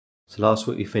So last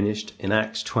week we finished in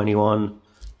Acts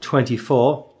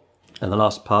 21:24, and the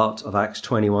last part of Acts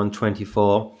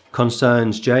 21:24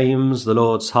 concerns James, the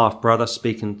Lord's half-brother,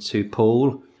 speaking to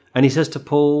Paul. And he says to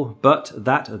Paul, "But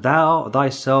that thou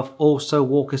thyself also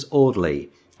walkest orderly,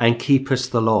 and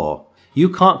keepest the law." You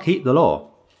can't keep the law.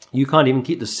 You can't even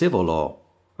keep the civil law.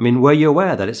 I mean, were you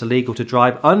aware that it's illegal to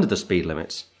drive under the speed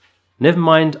limits? Never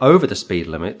mind over the speed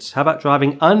limits. How about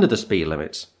driving under the speed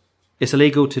limits? It's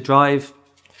illegal to drive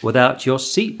without your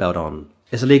seatbelt on.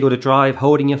 It's illegal to drive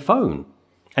holding your phone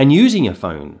and using your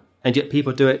phone. And yet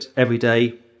people do it every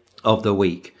day of the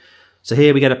week. So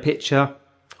here we get a picture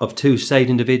of two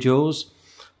saved individuals.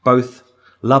 Both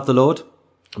love the Lord.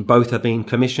 Both have been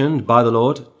commissioned by the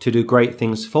Lord to do great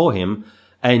things for him.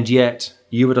 And yet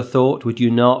you would have thought, would you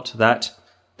not, that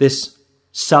this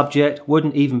subject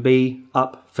wouldn't even be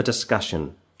up for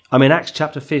discussion. I mean, Acts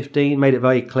chapter 15 made it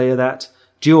very clear that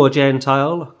Jew or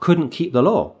Gentile couldn't keep the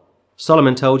law.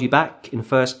 Solomon told you back in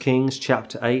 1 Kings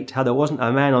chapter 8 how there wasn't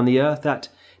a man on the earth that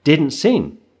didn't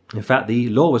sin. In fact, the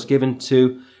law was given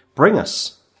to bring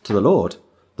us to the Lord.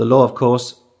 The law, of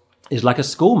course, is like a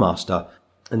schoolmaster,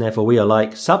 and therefore we are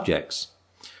like subjects.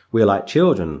 We are like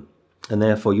children, and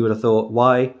therefore you would have thought,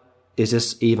 why is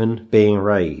this even being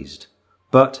raised?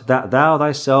 But that thou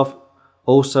thyself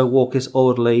also walkest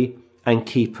orderly and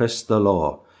keepest the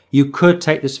law. You could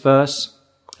take this verse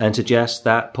and suggest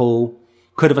that Paul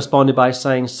could have responded by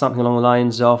saying something along the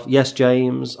lines of, "Yes,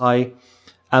 James, I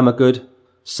am a good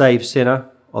saved sinner,"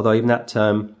 although even that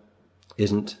term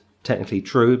isn't technically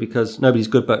true because nobody's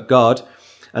good but God.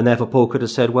 And therefore Paul could have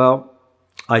said, "Well,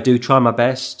 I do try my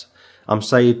best. I'm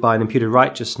saved by an imputed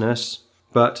righteousness."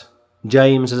 But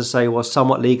James, as I say, was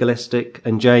somewhat legalistic,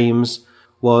 and James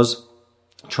was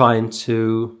trying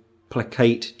to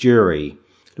placate jury.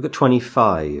 Look at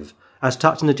 25. "As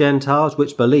touching the Gentiles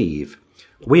which believe,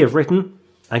 we have written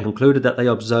and concluded that they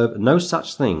observe no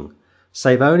such thing,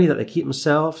 save only that they keep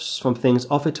themselves from things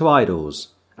offered to idols,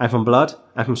 and from blood,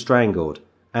 and from strangled,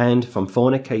 and from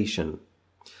fornication.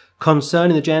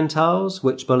 Concerning the Gentiles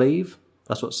which believe,"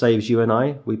 that's what saves you and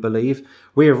I, we believe,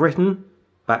 "we have written,"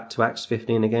 back to Acts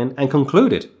 15 again, "and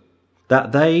concluded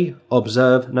that they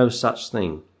observe no such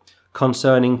thing."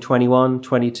 Concerning 21,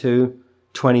 22,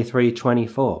 23,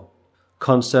 24.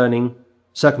 Concerning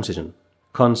circumcision.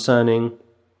 Concerning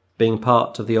being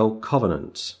part of the old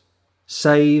covenant.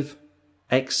 Save,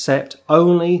 except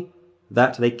only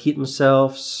that they keep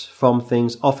themselves from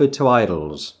things offered to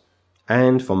idols,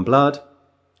 and from blood,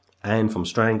 and from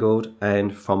strangled,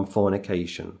 and from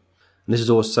fornication. And this is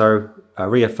also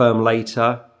reaffirmed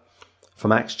later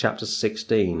from Acts chapter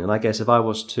 16. And I guess if I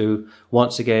was to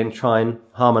once again try and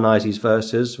harmonize these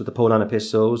verses with the Pauline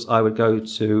epistles, I would go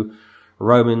to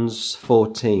Romans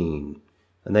 14.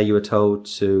 And there you were told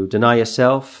to deny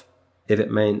yourself if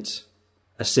it meant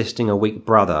assisting a weak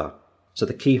brother. So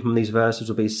the key from these verses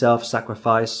will be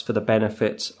self-sacrifice for the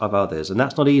benefit of others. And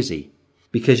that's not easy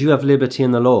because you have liberty in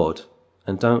the Lord.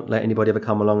 And don't let anybody ever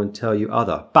come along and tell you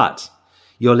other. But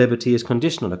your liberty is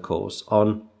conditional, of course,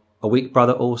 on a weak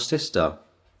brother or sister.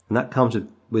 And that comes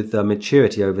with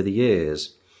maturity over the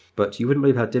years. But you wouldn't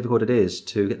believe how difficult it is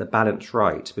to get the balance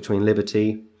right between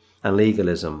liberty and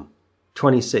legalism.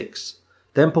 26.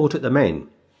 "Then Paul took the men,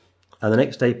 and the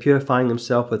next day purifying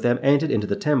himself with them, entered into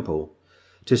the temple,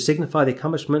 to signify the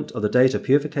accomplishment of the days of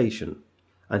purification,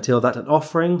 until that an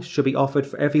offering should be offered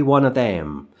for every one of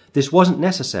them." This wasn't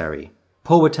necessary.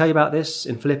 Paul would tell you about this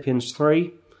in Philippians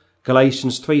 3,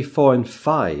 Galatians 3, 4 and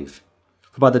 5.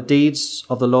 "For by the deeds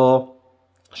of the law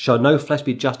shall no flesh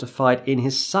be justified in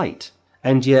his sight."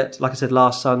 And yet, like I said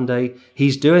last Sunday,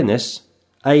 he's doing this,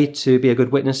 A, to be a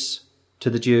good witness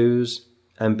to the Jews,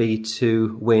 and B,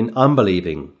 to win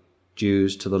unbelieving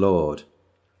Jews to the Lord.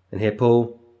 And here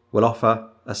Paul will offer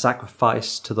a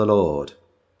sacrifice to the Lord.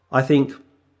 I think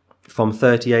from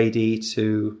 30 AD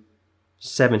to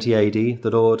 70 AD,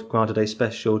 the Lord granted a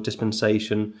special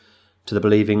dispensation to the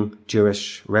believing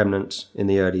Jewish remnant in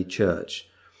the early church.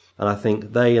 And I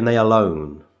think they and they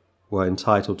alone were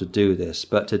entitled to do this.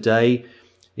 But today,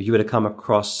 if you were to come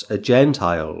across a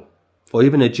Gentile or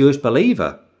even a Jewish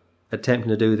believer attempting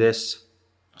to do this,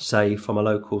 say from a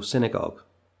local synagogue,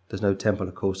 there's no temple,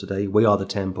 of course, today. We are the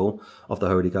temple of the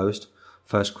Holy Ghost,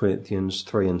 1 Corinthians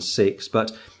 3 and 6.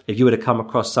 But if you were to come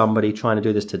across somebody trying to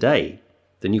do this today,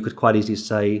 then you could quite easily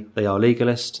say they are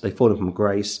legalist, they've fallen from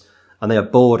grace, and they are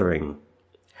bordering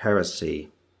heresy.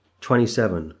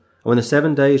 27. "And when the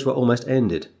 7 days were almost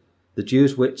ended, the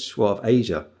Jews which were of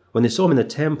Asia, when they saw him in the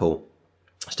temple,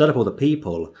 stirred up all the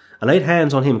people, and laid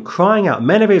hands on him, crying out,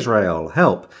 'Men of Israel,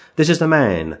 help! This is the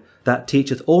man that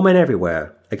teacheth all men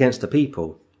everywhere against the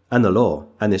people, and the law,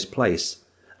 and this place.'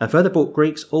 and further brought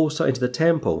Greeks also into the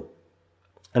temple,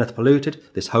 and hath polluted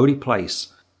this holy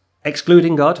place,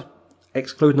 excluding God,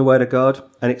 excluding the word of God,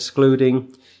 and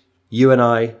excluding you and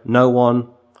I. No one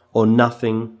or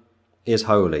nothing is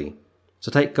holy.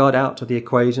 So take God out of the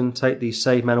equation, take the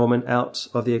saved man or woman out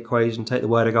of the equation, take the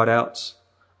word of God out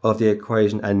of the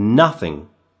equation, and nothing,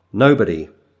 nobody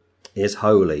is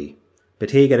holy. But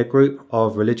here you get a group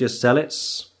of religious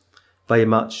zealots, very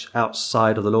much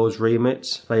outside of the Lord's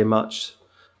remit, very much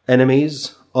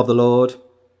enemies of the Lord,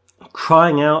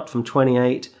 crying out from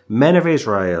 28, Men of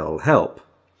Israel, help.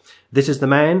 This is the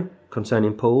man,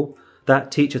 concerning Paul,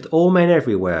 that teacheth all men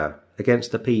everywhere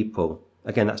against the people.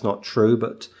 Again, that's not true,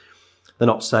 but they're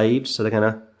not saved, so they're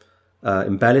going to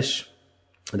embellish,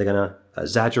 they're going to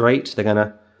exaggerate, they're going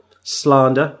to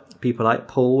slander people like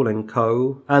Paul and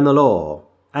co, and the law,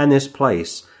 and this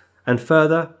place, and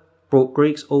further brought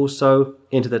Greeks also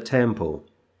into the temple,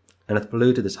 and hath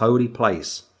polluted this holy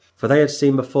place. For they had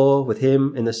seen before with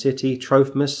him in the city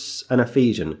Trophimus, an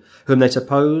Ephesian, whom they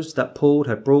supposed that Paul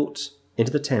had brought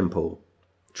into the temple.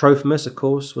 Trophimus, of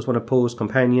course, was one of Paul's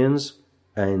companions,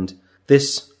 and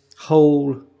this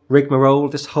whole rigmarole,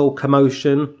 this whole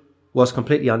commotion was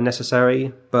completely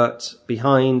unnecessary, but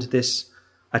behind this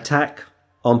attack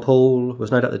on Paul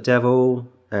was no doubt the devil,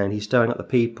 and he's stirring up the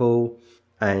people,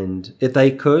 and if they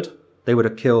could, they would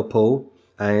have killed Paul.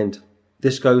 And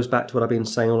this goes back to what I've been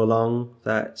saying all along,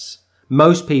 that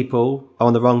most people are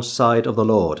on the wrong side of the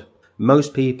Lord.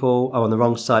 Most people are on the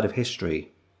wrong side of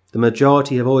history. The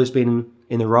majority have always been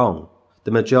in the wrong.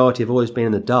 The majority have always been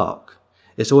in the dark.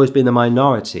 It's always been the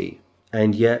minority.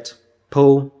 And yet,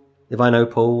 Paul, if I know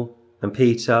Paul, and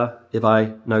Peter, if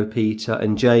I know Peter,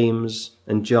 and James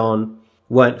and John,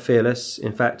 weren't fearless.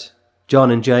 In fact,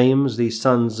 John and James, these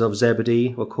sons of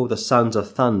Zebedee, were called the sons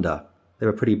of thunder. They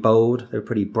were pretty bold, they were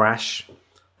pretty brash,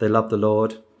 they loved the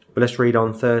Lord. But let's read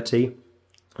on 30.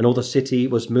 And all the city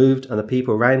was moved, and the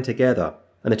people ran together.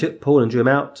 And they took Paul and drew him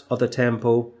out of the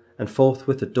temple, and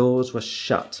forthwith the doors were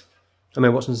shut. I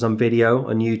remember watching some video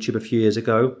on YouTube a few years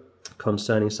ago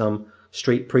concerning some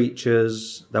street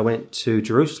preachers that went to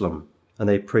Jerusalem, and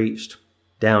they preached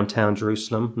downtown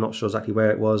Jerusalem. I'm not sure exactly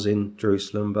where it was in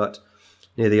Jerusalem, but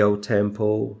near the old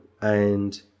temple,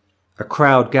 and a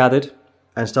crowd gathered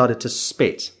and started to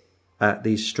spit at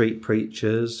these street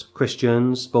preachers,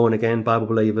 Christians, born again, Bible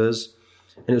believers,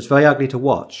 and it was very ugly to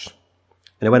watch.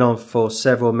 And it went on for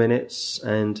several minutes,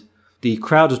 and the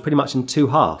crowd was pretty much in two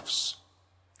halves.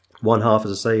 One half,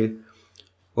 as I say,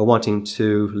 were wanting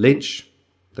to lynch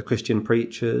the Christian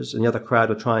preachers, and the other crowd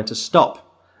were trying to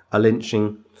stop a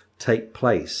lynching take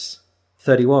place.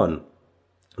 31.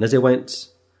 And as they went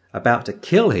about to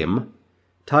kill him,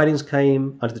 tidings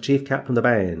came unto the chief captain of the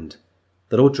band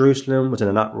that all Jerusalem was in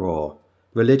an uproar.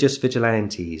 Religious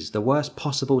vigilantes, the worst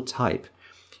possible type.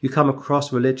 You come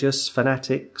across religious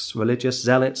fanatics, religious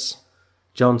zealots.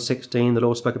 John 16, the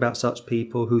Lord spoke about such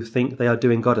people who think they are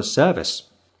doing God a service,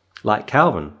 like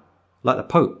Calvin, like the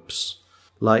popes,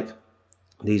 like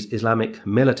these Islamic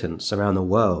militants around the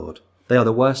world. They are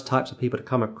the worst types of people to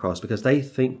come across because they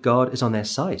think God is on their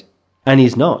side. And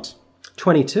he's not.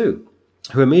 22,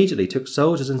 who immediately took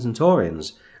soldiers and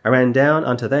centurions and ran down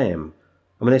unto them.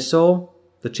 And when they saw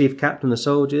the chief captain and the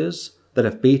soldiers that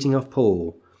have beating of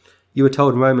Paul, you were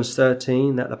told in Romans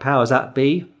 13 that the powers that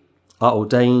be are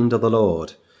ordained of the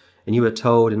Lord. And you were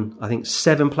told in, I think,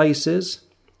 7 places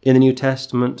in the New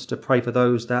Testament to pray for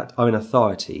those that are in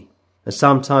authority. And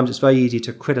sometimes it's very easy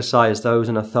to criticize those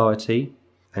in authority,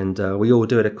 and we all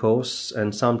do it, of course,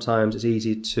 and sometimes it's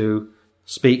easy to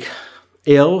speak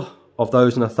ill of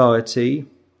those in authority,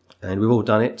 and we've all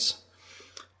done it.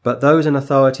 But those in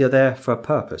authority are there for a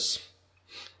purpose.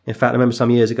 In fact, I remember some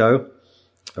years ago,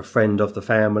 a friend of the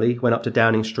family went up to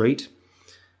Downing Street,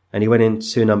 and he went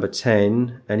into number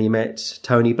 10, and he met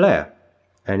Tony Blair.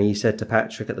 And he said to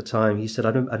Patrick at the time, he said,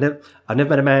 I've never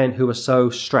met a man who was so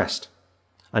stressed.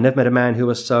 I never met a man who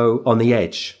was so on the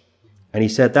edge. And he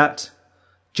said that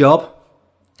job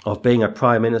of being a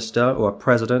prime minister or a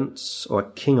president or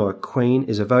a king or a queen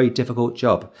is a very difficult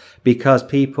job because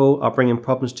people are bringing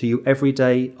problems to you every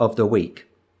day of the week.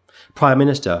 Prime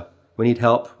Minister, we need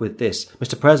help with this.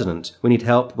 Mr. President, we need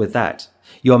help with that.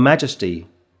 Your Majesty,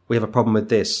 we have a problem with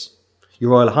this.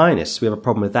 Your Royal Highness, we have a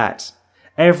problem with that.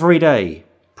 Every day,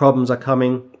 problems are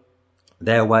coming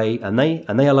their way, and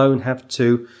they alone have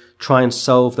to try and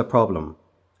solve the problem.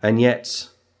 And yet,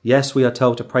 yes, we are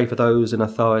told to pray for those in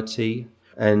authority,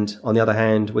 and on the other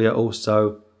hand, we are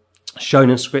also shown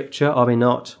in Scripture, are we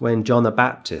not, when John the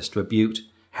Baptist rebuked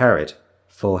Herod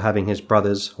for having his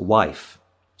brother's wife.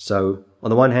 So, on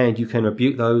the one hand, you can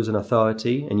rebuke those in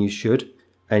authority, and you should,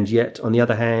 And yet, on the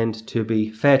other hand, to be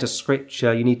fair to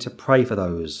Scripture, you need to pray for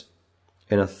those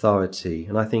in authority.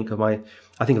 And I think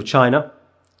of China,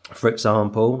 for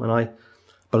example, and I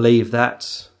believe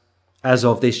that as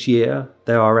of this year,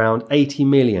 there are around 80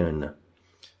 million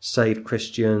saved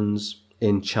Christians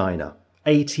in China.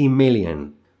 80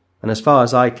 million. And as far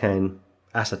as I can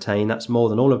ascertain, that's more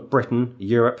than all of Britain,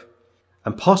 Europe,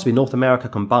 and possibly North America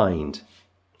combined.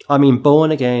 I mean,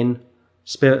 born again,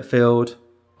 Spirit-filled,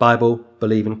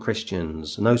 Bible-believing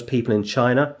Christians. And those people in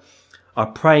China are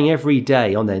praying every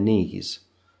day on their knees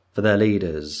for their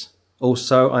leaders.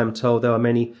 Also, I'm told there are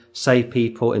many saved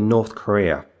people in North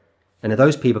Korea. And if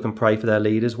those people can pray for their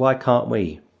leaders, why can't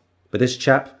we? But this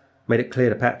chap made it clear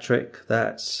to Patrick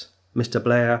that Mr.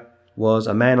 Blair was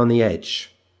a man on the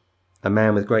edge, a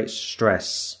man with great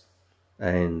stress.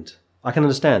 And I can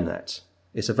understand that.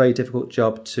 It's a very difficult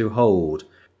job to hold.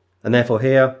 And therefore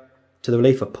here, to the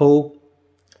relief of Paul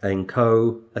and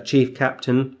co, a chief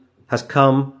captain has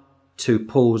come to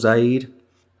Paul's aid.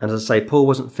 And as I say, Paul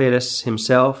wasn't fearless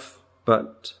himself,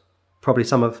 but probably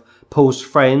some of Paul's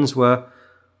friends were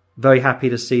very happy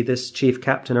to see this chief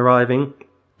captain arriving,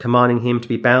 commanding him to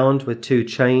be bound with 2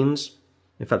 chains.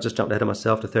 In fact, I just jumped ahead of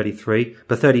myself to 33.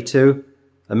 But 32,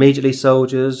 immediately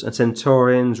soldiers and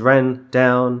centurions ran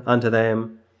down unto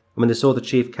them. And when they saw the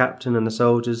chief captain and the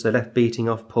soldiers, they left beating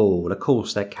off Paul. Of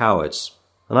course, they're cowards.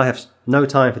 And I have no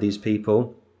time for these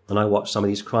people. And I watch some of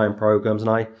these crime programs and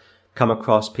I come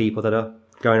across people that are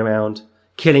going around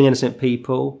killing innocent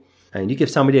people. And you give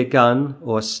somebody a gun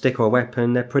or a stick or a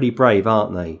weapon, they're pretty brave,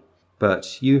 aren't they?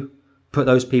 But you put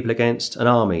those people against an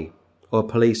army or a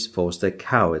police force, they're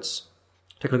cowards.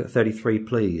 Take a look at 33,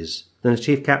 please. Then the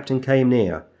chief captain came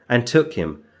near and took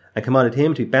him and commanded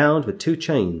him to be bound with 2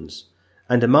 chains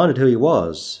and demanded who he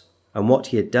was and what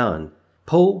he had done.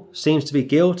 Paul seems to be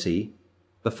guilty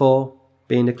before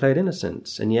being declared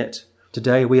innocent, and yet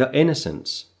today we are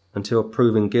innocent until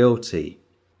proven guilty.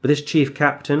 But this chief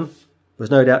captain was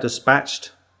no doubt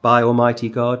dispatched by Almighty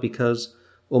God, because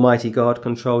Almighty God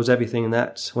controls everything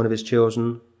that one of his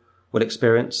children will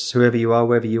experience, whoever you are,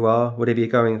 wherever you are, whatever you're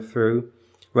going through.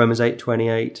 Romans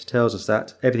 8:28 tells us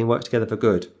that everything works together for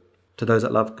good to those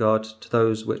that love God, to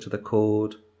those which are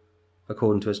called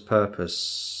according to his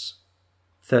purpose.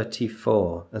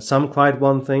 34. And some cried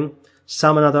one thing,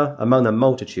 some another among the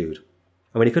multitude.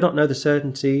 And when he could not know the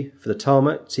certainty for the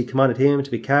tumult, he commanded him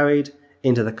to be carried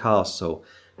into the castle.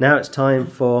 Now it's time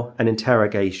for an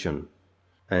interrogation.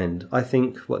 And I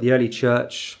think what the early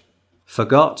church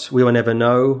forgot, we will never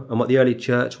know, and what the early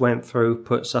church went through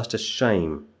puts us to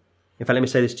shame. In fact, let me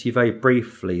say this to you very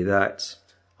briefly, that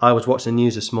I was watching the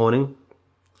news this morning,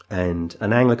 and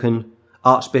an Anglican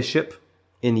archbishop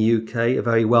in the UK, a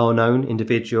very well-known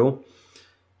individual,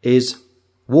 is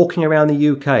walking around the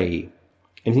UK. And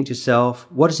you think to yourself,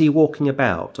 what is he walking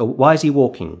about? Or why is he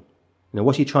walking?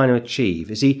 What's he trying to achieve?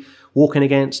 Is he walking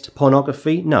against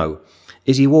pornography? No.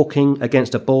 Is he walking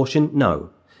against abortion?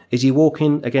 No. Is he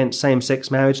walking against same-sex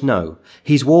marriage? No.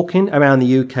 He's walking around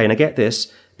the UK, and I get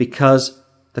this, because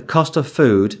the cost of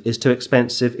food is too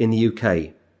expensive in the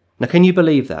UK. Now, can you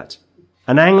believe that?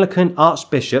 An Anglican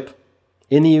archbishop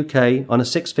in the UK on a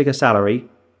 6-figure salary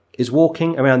is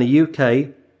walking around the UK,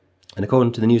 and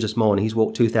according to the news this morning, he's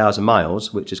walked 2,000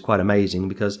 miles, which is quite amazing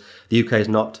because the UK is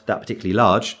not that particularly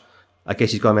large. I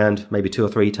guess he's gone around maybe 2 or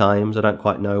 3 times. I don't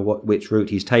quite know which route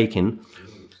he's taken.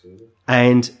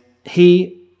 And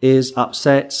he is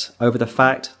upset over the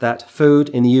fact that food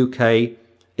in the UK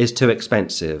is too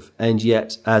expensive. And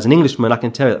yet, as an Englishman, I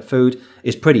can tell you that food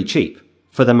is pretty cheap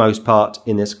for the most part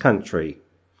in this country.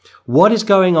 What is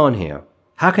going on here?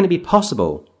 How can it be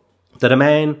possible that a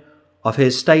man of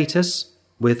his status,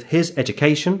 with his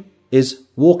education, is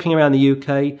walking around the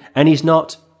UK and he's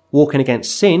not walking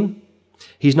against sin?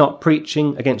 He's not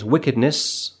preaching against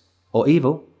wickedness or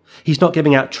evil. He's not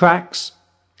giving out tracts.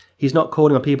 He's not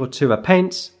calling on people to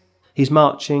repent. He's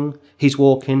marching. He's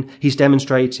walking. He's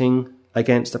demonstrating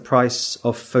against the price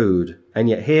of food. And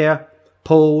yet here,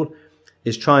 Paul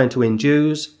is trying to win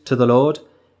Jews to the Lord.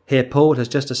 Here, Paul has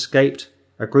just escaped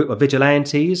a group of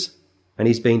vigilantes, and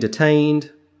he's being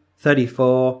detained,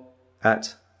 34,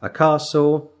 at a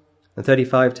castle, and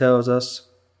 35 tells us,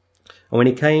 and when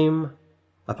he came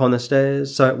upon the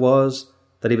stairs, so it was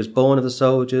that he was born of the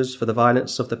soldiers for the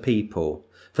violence of the people.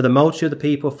 For the multitude of the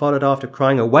people followed after,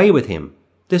 crying, away with him.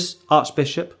 This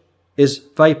archbishop is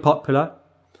very popular.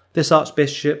 This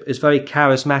archbishop is very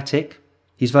charismatic.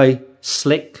 He's very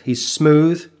slick. He's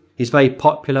smooth. He's very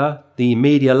popular. The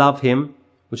media love him,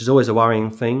 which is always a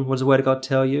worrying thing. What does the Word of God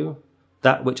tell you?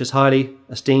 That which is highly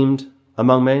esteemed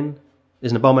among men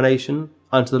is an abomination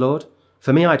unto the Lord.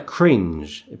 For me, I'd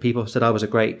cringe if people said I was a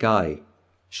great guy.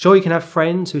 Sure, you can have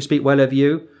friends who speak well of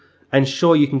you, and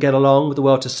sure, you can get along with the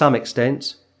world to some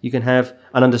extent. You can have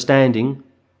an understanding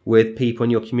with people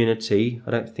in your community. I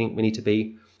don't think we need to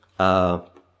be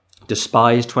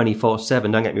despised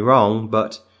 24/7, don't get me wrong,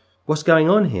 but what's going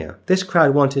on here? This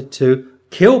crowd wanted to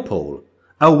kill Paul,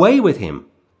 away with him.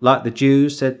 Like the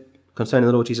Jews said concerning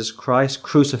the Lord Jesus Christ,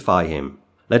 crucify him.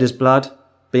 Let his blood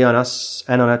be on us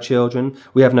and on our children.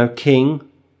 We have no king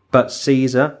but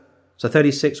Caesar. So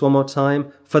 36, one more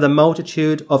time. For the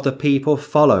multitude of the people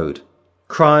followed,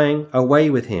 crying, away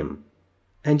with him.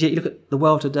 And yet you look at the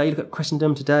world today, you look at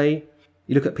Christendom today,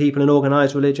 you look at people in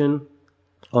organised religion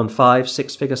on 5,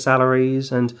 6-figure salaries,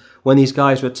 and when these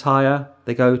guys retire,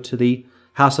 they go to the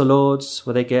House of Lords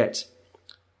where they get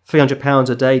 £300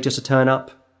 a day just to turn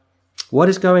up. What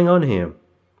is going on here?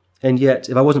 And yet,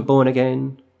 if I wasn't born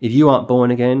again, if you aren't born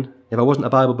again, if I wasn't a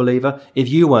Bible believer, if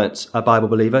you weren't a Bible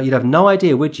believer, you'd have no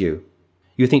idea, would you?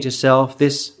 You think to yourself,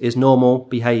 this is normal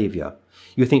behaviour.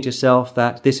 You think to yourself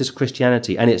that this is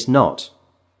Christianity, and it's not.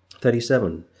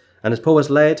 37. And as Paul was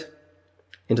led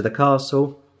into the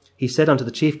castle, he said unto the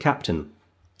chief captain,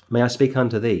 May I speak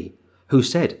unto thee? Who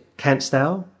said, Canst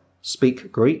thou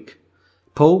speak Greek?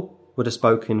 Paul would have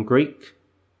spoken Greek,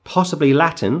 possibly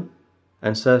Latin,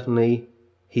 and certainly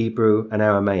Hebrew and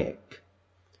Aramaic.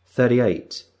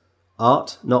 38.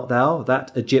 Art not thou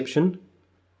that Egyptian,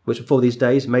 which before these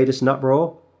days made us an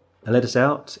uproar, and led us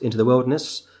out into the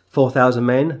wilderness, 4,000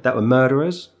 men that were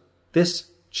murderers? This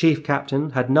chief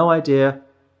captain had no idea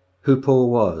who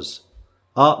Paul was.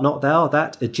 Art not thou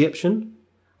that Egyptian,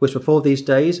 which before these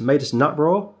days made us an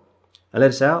uproar, and led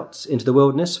us out into the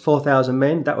wilderness, 4,000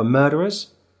 men that were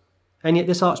murderers? And yet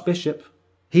this archbishop,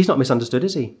 he's not misunderstood,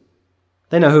 is he?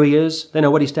 They know who he is, they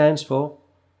know what he stands for.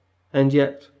 And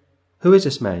yet, who is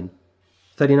this man?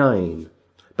 39.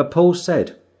 But Paul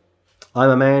said, I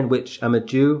am a man which am a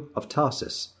Jew of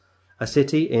Tarsus, a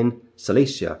city in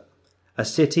Cilicia, a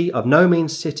city of no mean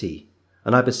city,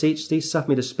 and I beseech thee, suffer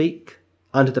me to speak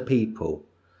unto the people.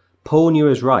 Paul knew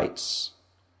his rights,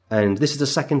 and this is the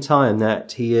second time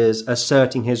that he is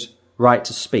asserting his right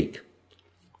to speak.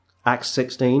 Acts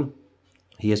 16,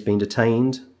 he has been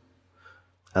detained,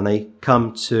 and they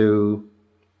come to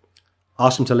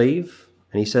ask him to leave,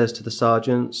 and he says to the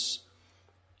sergeants,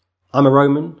 I'm a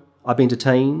Roman, I've been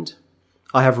detained,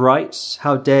 I have rights,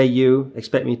 how dare you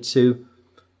expect me to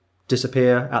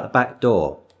disappear out the back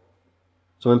door?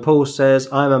 So when Paul says,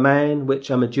 I am a man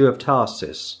which am a Jew of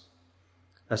Tarsus,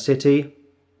 a city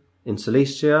in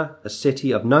Cilicia, a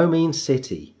city of no mean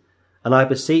city, and I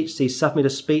beseech thee, suffer me to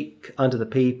speak unto the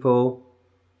people,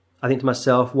 I think to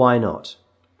myself, why not?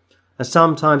 And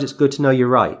sometimes it's good to know your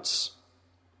rights.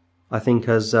 I think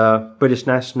as British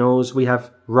nationals, we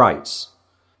have rights.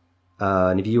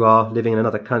 And if you are living in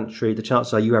another country, the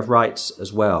chances are you have rights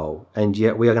as well. And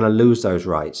yet we are going to lose those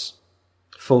rights.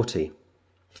 40.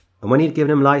 And when he had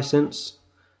given him license,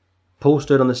 Paul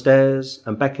stood on the stairs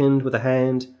and beckoned with a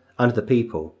hand unto the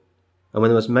people. And when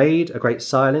there was made a great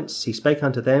silence, he spake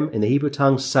unto them in the Hebrew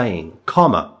tongue, saying,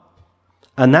 comma.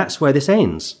 And that's where this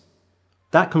ends.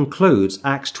 That concludes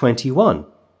Acts 21.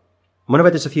 When I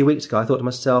read this a few weeks ago, I thought to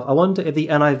myself, I wonder if the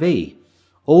NIV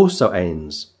also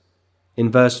ends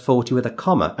in verse 40 with a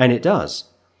comma, and it does.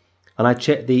 And I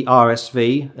checked the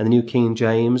RSV and the New King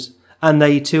James, and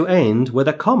they too end with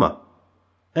a comma.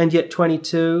 And yet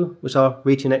 22, which I'll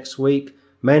read you next week,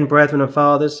 men, brethren, and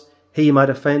fathers, hear ye my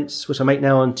defence, which I make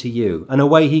now unto you. And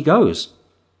away he goes,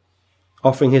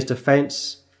 offering his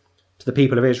defence to the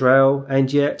people of Israel,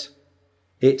 and yet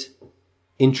it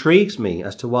intrigues me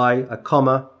as to why a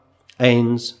comma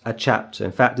ends a chapter.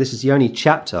 In fact, this is the only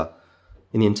chapter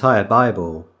in the entire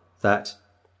Bible that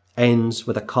ends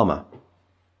with a comma.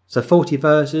 So 40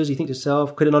 verses, you think to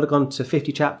yourself, could it not have gone to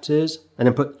 50 chapters and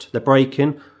then put the break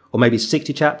in? Or maybe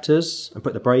 60 chapters and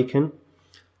put the break in?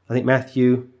 I think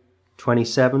Matthew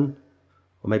 27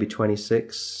 or maybe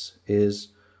 26 is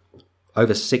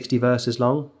over 60 verses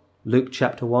long. Luke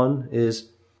chapter 1 is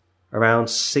around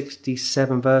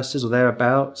 67 verses or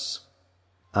thereabouts.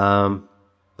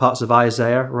 Parts of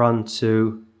Isaiah run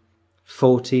to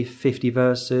 40, 50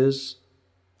 verses.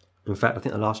 In fact, I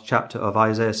think the last chapter of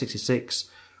Isaiah 66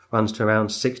 runs to around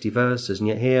 60 verses. And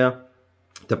yet here,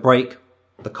 the break,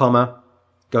 the comma,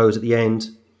 goes at the end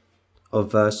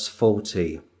of verse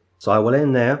 40. So I will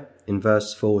end there in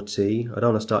verse 40. I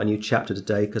don't want to start a new chapter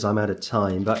today because I'm out of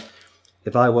time. But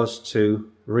if I was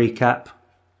to recap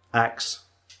Acts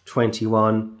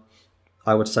 21,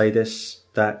 I would say this,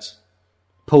 that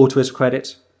Paul, to his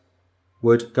credit,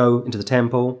 would go into the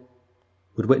temple,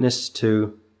 would witness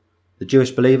to the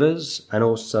Jewish believers and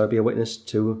also be a witness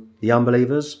to the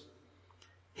unbelievers.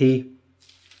 He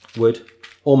would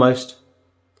almost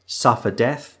suffer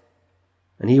death,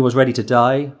 and he was ready to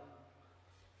die.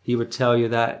 He would tell you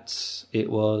that it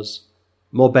was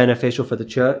more beneficial for the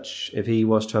church if he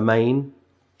was to remain,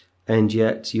 and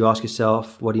yet you ask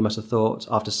yourself what he must have thought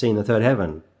after seeing the third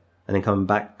heaven and then coming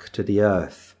back to the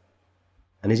earth.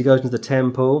 And as he goes into the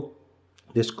temple,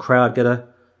 this crowd get a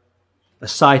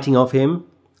sighting of him,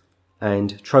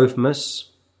 and Trophimus,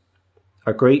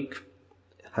 a Greek,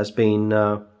 has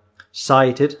been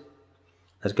cited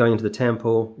as going into the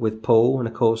temple with Paul. And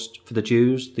of course, for the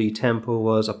Jews, the temple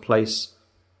was a place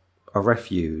of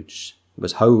refuge. It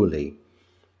was holy.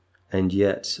 And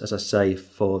yet, as I say,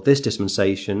 for this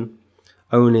dispensation,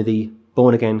 only the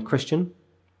born-again Christian,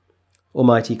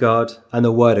 Almighty God, and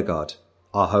the Word of God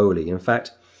are holy. In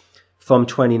fact, from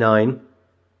 29,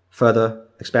 further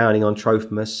expounding on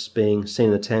Trophimus being seen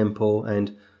in the temple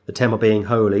and the temple being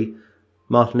holy,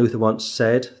 Martin Luther once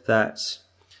said that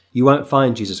you won't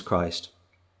find Jesus Christ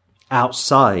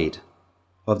outside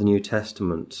of the New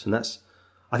Testament. And that's,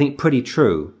 I think, pretty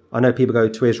true. I know people go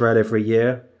to Israel every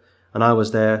year, and I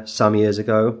was there some years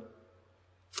ago.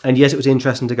 And yes, it was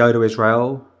interesting to go to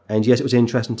Israel, and yes, it was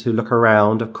interesting to look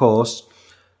around, of course,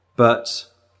 but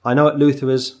I know what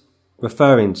Luther is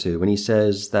referring to when he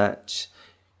says that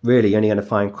really you're only going to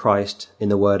find Christ in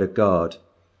the Word of God.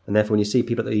 And therefore, when you see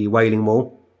people at the Wailing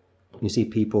Wall, you see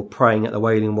people praying at the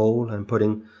Wailing Wall and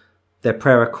putting their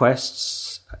prayer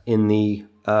requests in the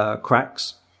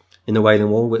cracks in the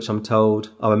Wailing Wall, which I'm told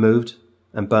are removed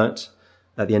and burnt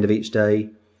at the end of each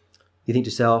day, you think to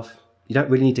yourself, you don't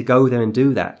really need to go there and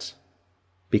do that.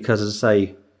 Because, as I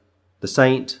say, the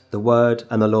saint, the Word,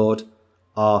 and the Lord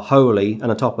are holy. And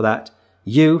on top of that,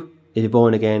 you, if you're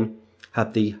born again,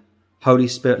 have the Holy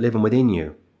Spirit living within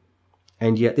you.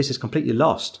 And yet this is completely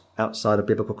lost outside of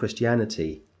biblical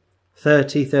Christianity.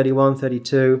 30, 31,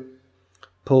 32,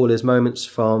 Paul is moments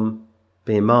from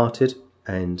being martyred,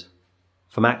 and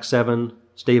from Acts 7,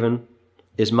 Stephen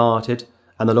is martyred,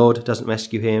 and the Lord doesn't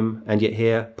rescue him, and yet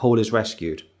here Paul is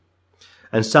rescued.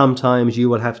 And sometimes you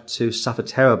will have to suffer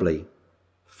terribly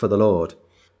for the Lord.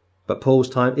 But Paul's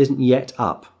time isn't yet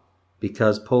up,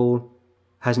 because Paul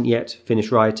hasn't yet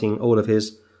finished writing all of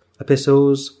his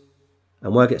epistles,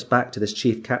 and word gets back to this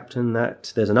chief captain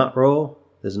that there's an uproar,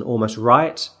 there's an almost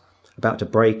riot about to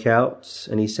break out,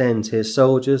 and he sends his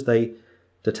soldiers, they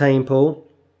detain Paul.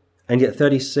 And yet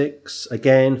 36,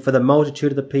 again, for the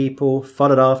multitude of the people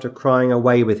followed after, crying,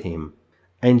 away with him.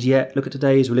 And yet, look at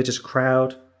today's religious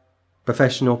crowd,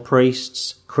 professional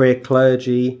priests, career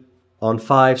clergy, on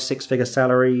 5-6-figure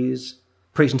salaries,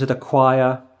 preaching to the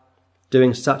choir,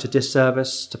 doing such a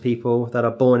disservice to people that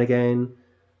are born again,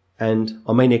 and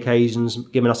on many occasions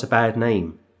giving us a bad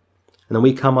name. And then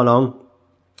we come along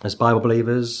as Bible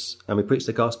believers and we preach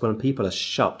the gospel and people are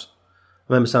shocked.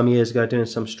 I remember some years ago doing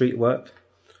some street work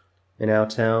in our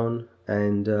town,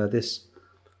 and this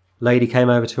lady came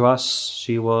over to us.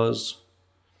 She was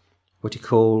what you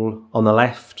call on the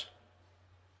left.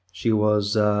 She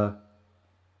was an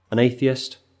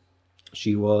atheist.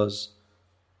 She was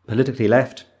politically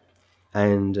left.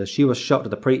 And she was shocked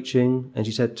at the preaching, and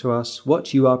she said to us,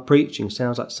 "What you are preaching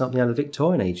sounds like something out of the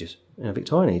Victorian age,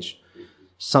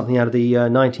 something out of the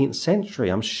 19th century.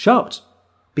 I'm shocked."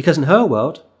 Because in her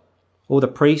world, all the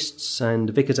priests and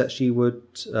vicars that she would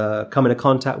come into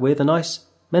contact with are nice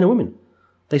men and women.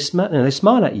 They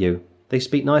smile at you. They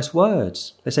speak nice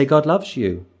words. They say God loves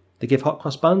you. They give hot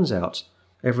cross buns out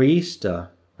every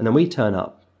Easter. And then we turn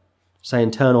up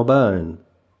saying turn or burn,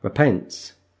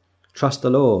 repent, trust the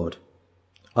Lord.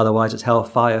 Otherwise it's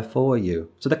hellfire for you.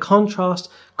 So the contrast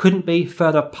couldn't be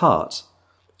further apart.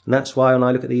 And that's why when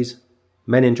I look at these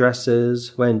men in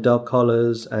dresses, wearing dog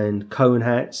collars and cone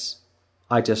hats,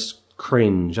 I just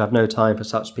cringe. I have no time for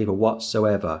such people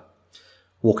whatsoever.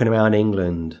 Walking around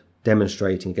England,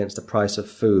 demonstrating against the price of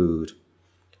food,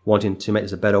 wanting to make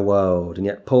this a better world. And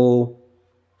yet Paul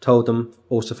told them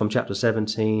also from chapter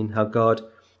 17 how God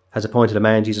has appointed a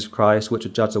man, Jesus Christ, which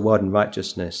would judge the world in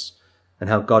righteousness, and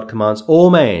how God commands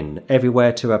all men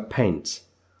everywhere to repent.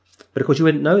 But of course you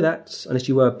wouldn't know that unless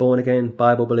you were a born-again,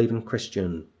 Bible-believing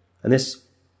Christian. And this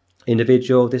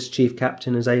individual, this chief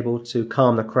captain, is able to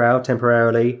calm the crowd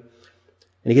temporarily.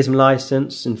 And he gives him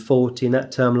license in 40, in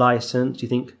that term license. You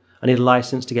think, I need a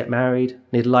license to get married,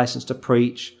 I need a license to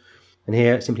preach. And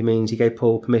here it simply means he gave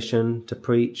Paul permission to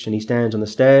preach, and he stands on the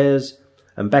stairs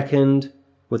and beckoned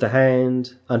with a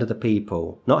hand unto the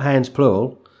people. Not hands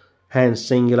plural, hands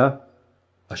singular.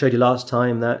 I showed you last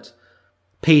time that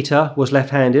Peter was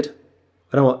left-handed.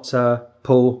 I don't know what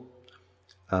Paul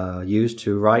used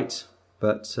to write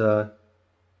But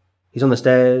he's on the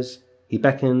stairs. He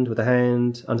beckoned with a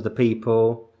hand unto the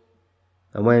people.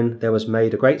 And when there was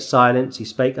made a great silence, he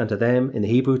spake unto them in the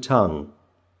Hebrew tongue,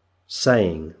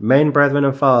 saying, Men, brethren,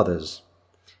 and fathers,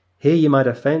 hear ye my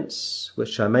defence,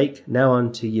 which I make now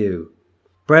unto you.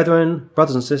 Brethren,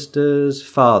 brothers and sisters,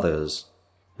 fathers.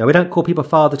 Now, we don't call people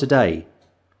father today.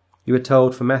 You were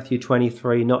told from Matthew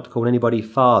 23 not to call anybody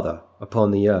father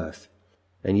upon the earth.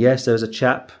 And yes, there's a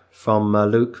chap from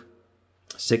Luke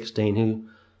 16 who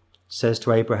says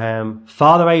to Abraham,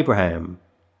 Father Abraham,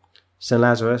 send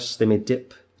Lazarus, they may dip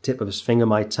the tip of his finger in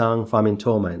my tongue, for I'm in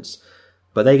torments.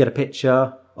 But they get a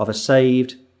picture of a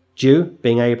saved Jew,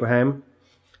 being Abraham,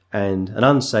 and an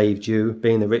unsaved Jew,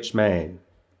 being the rich man.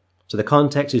 So the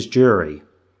context is Jewry.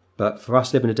 But for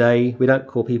us living today, we don't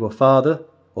call people father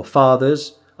or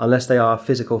fathers unless they are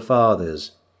physical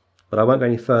fathers. But I won't go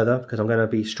any further because I'm going to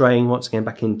be straying once again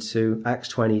back into Acts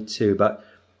 22. But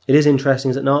it is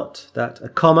interesting, is it not, that a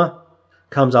comma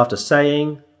comes after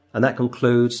saying, and that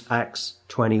concludes Acts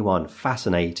 21.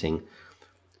 Fascinating.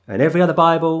 And every other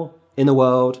Bible in the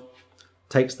world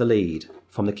takes the lead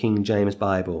from the King James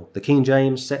Bible. The King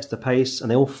James sets the pace and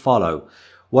they all follow.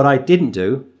 What I didn't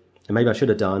do, and maybe I should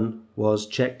have done, was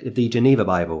check if the Geneva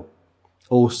Bible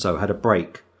also had a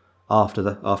break after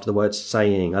the word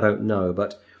saying. I don't know,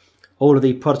 but all of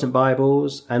the Protestant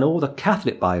Bibles and all the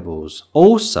Catholic Bibles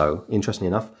also, interestingly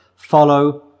enough,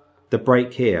 follow the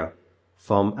break here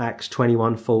from Acts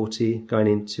 21:40 going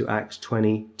into Acts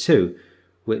 22,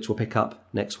 which we'll pick up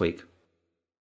next week.